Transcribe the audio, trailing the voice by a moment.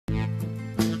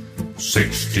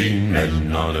16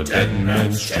 men on a dead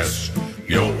man's chest,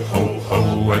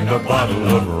 yo-ho-ho and a bottle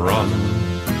of rum.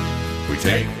 We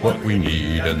take what we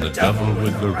need and the devil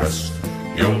with the rest,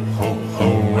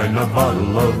 yo-ho-ho and a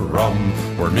bottle of rum.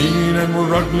 We're mean and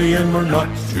we're ugly and we're not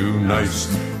too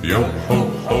nice,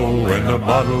 yo-ho-ho and a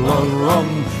bottle of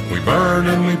rum. We burn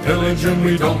and we pillage and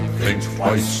we don't think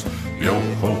twice,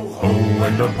 yo-ho-ho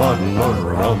and a bottle of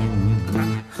rum.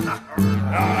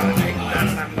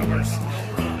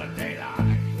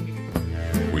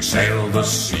 We sail the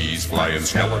seas flying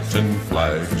skeleton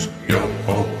flags,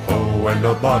 yo-ho-ho and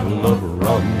a bottle of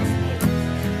rum.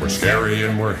 We're scary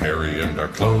and we're hairy and our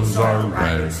clothes are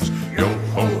rags,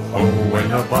 yo-ho-ho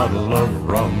and a bottle of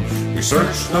rum. We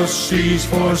search the seas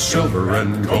for silver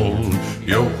and gold,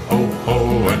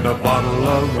 yo-ho-ho and a bottle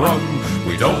of rum.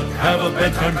 We don't have a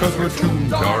bedtime 'cause we're too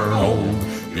darn old,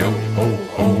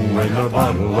 yo-ho-ho and a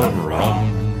bottle of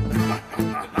rum.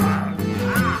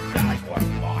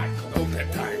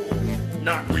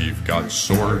 We've got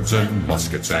swords and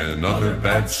muskets and other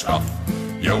bad stuff,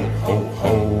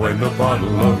 yo-ho-ho and a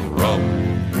bottle of rum.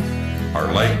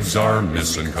 Our legs are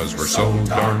missing 'cause we're so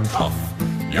darn tough,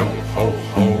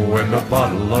 yo-ho-ho and a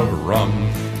bottle of rum.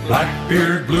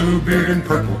 Blackbeard, Bluebeard and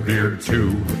Purplebeard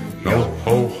too,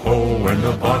 yo-ho-ho and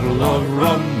a bottle of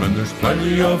rum. And there's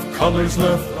plenty of colors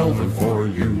left over for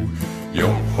you,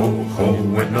 yo-ho-ho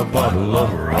and a bottle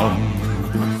of rum.